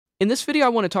In this video, I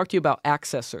want to talk to you about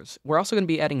accessors. We're also going to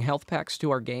be adding health packs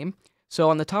to our game. So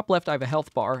on the top left, I have a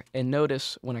health bar, and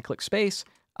notice when I click space,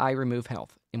 I remove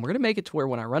health. And we're going to make it to where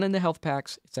when I run into health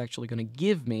packs, it's actually going to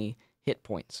give me hit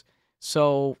points.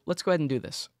 So let's go ahead and do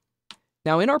this.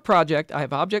 Now in our project, I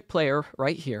have object player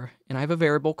right here, and I have a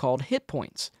variable called hit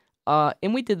points.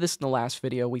 And we did this in the last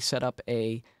video. We set up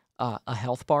a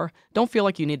health bar. Don't feel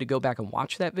like you need to go back and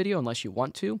watch that video unless you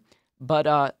want to.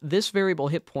 But this variable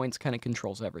hit points kind of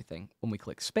controls everything. When we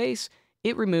click space,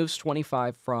 it removes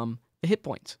 25 from the hit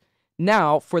points.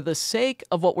 Now, for the sake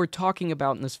of what we're talking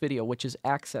about in this video, which is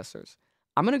accessors,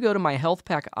 I'm going to go to my health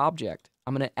pack object.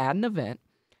 I'm going to add an event.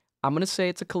 I'm going to say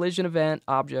it's a collision event,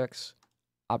 objects,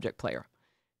 object player.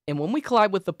 And when we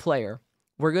collide with the player,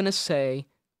 we're going to say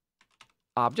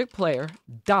object player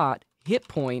dot hit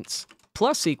points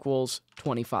plus equals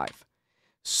 25.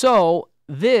 So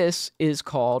this is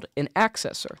called an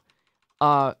accessor,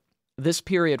 this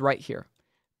period right here.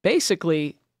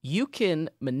 Basically, you can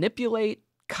manipulate,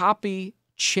 copy,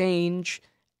 change,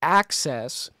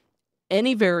 access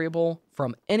any variable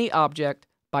from any object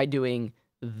by doing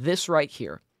this right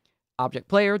here. Object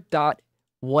player dot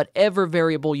whatever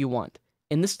variable you want.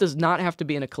 And this does not have to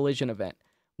be in a collision event.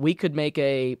 We could make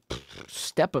a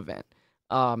step event.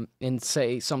 And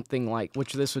say something like,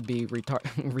 which this would be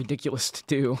ridiculous to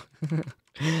do.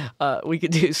 We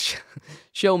could do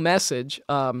show message.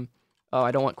 Oh,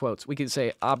 I don't want quotes. We could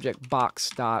say object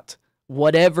box dot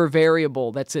whatever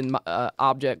variable that's in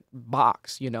object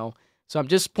box, you know. So I'm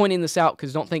just pointing this out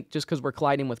because don't think just because we're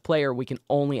colliding with player, we can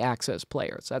only access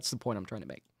players. That's the point I'm trying to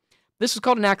make. This is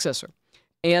called an accessor.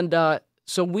 And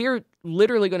so we're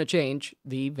literally going to change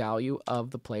the value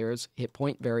of the player's hit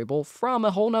point variable from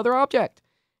a whole nother object.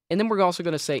 And then we're also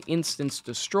going to say instance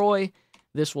destroy.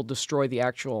 This will destroy the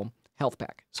actual health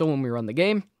pack. So when we run the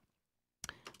game,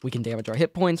 we can damage our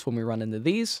hit points. When we run into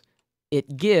these,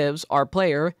 it gives our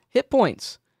player hit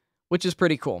points, which is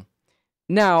pretty cool.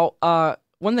 Now,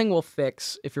 one thing we'll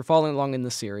fix, if you're following along in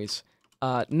the series,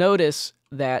 notice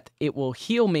that it will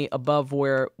heal me above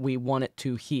where we want it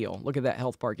to heal. Look at that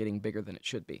health bar getting bigger than it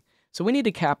should be. So we need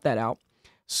to cap that out.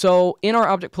 So in our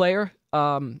object player, we're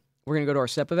going to go to our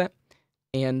step event,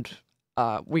 and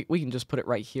we can just put it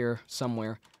right here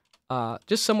somewhere.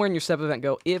 Just somewhere in your step event,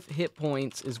 go if hit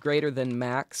points is greater than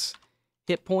max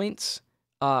hit points,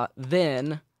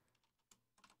 then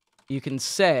you can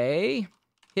say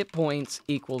hit points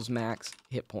equals max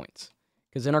hit points.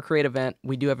 Because in our create event,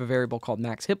 we do have a variable called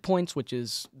max hit points, which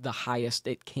is the highest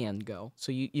it can go.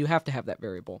 So you have to have that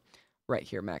variable right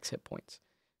here, max hit points.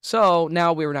 So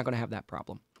now we're not going to have that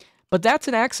problem. But that's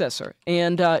an accessor.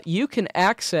 And you can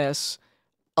access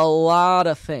a lot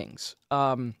of things.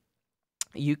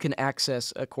 You can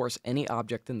access, of course, any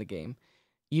object in the game.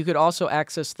 You could also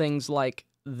access things like,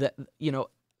 I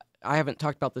haven't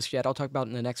talked about this yet. I'll talk about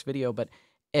it in the next video. But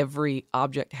every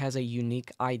object has a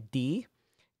unique ID.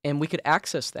 And we could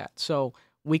access that. So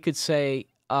we could say,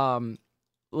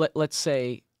 let's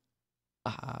see,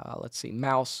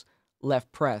 mouse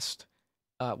left pressed.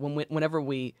 Whenever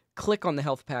we click on the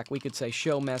health pack, we could say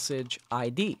show message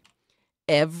ID.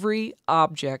 Every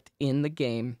object in the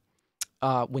game,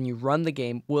 when you run the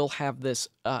game, will have this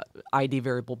ID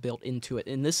variable built into it.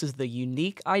 And this is the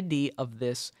unique ID of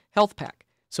this health pack.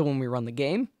 So when we run the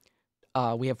game,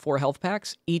 we have 4 health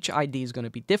packs. Each ID is going to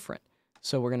be different.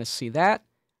 So we're going to see that.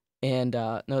 And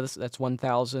no, that's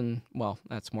 1,000. Well,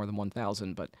 that's more than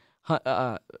 1,000, but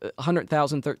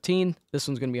 100,013. This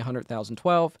one's going to be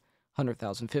 100,012,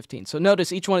 100,015. So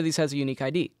notice each one of these has a unique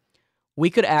ID.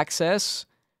 We could access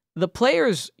the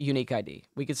player's unique ID.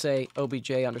 We could say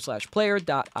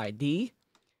obj_player.id.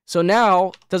 So now,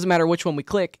 it doesn't matter which one we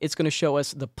click, it's going to show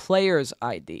us the player's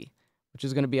ID, which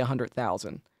is going to be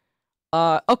 100,000.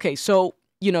 Okay, so,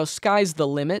 sky's the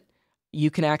limit.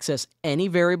 You can access any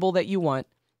variable that you want.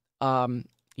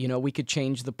 We could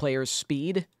change the player's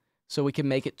speed, so we can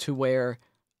make it to where,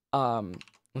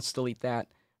 let's delete that,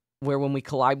 where when we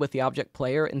collide with the object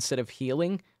player, instead of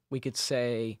healing, we could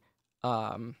say,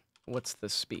 what's the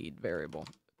speed variable?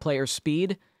 Player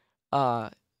speed,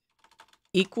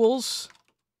 equals,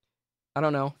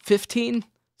 15.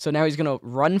 So now he's going to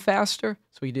run faster.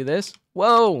 So we do this.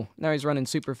 Whoa, now he's running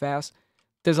super fast.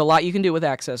 There's a lot you can do with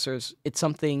accessors. It's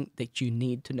something that you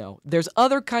need to know. There's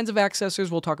other kinds of accessors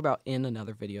we'll talk about in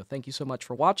another video. Thank you so much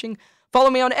for watching.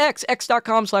 Follow me on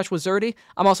x.com/Wizardy.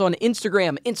 I'm also on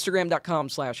Instagram,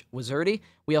 instagram.com/Wizardy.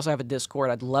 We also have a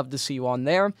Discord. I'd love to see you on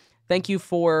there. Thank you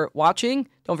for watching.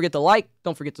 Don't forget to like.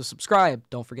 Don't forget to subscribe.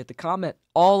 Don't forget to comment.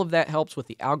 All of that helps with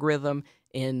the algorithm,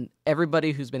 and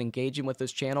everybody who's been engaging with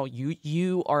this channel,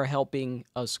 you are helping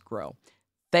us grow.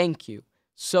 Thank you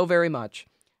so very much.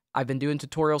 I've been doing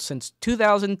tutorials since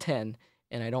 2010,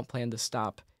 and I don't plan to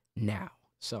stop now.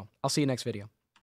 So I'll see you next video.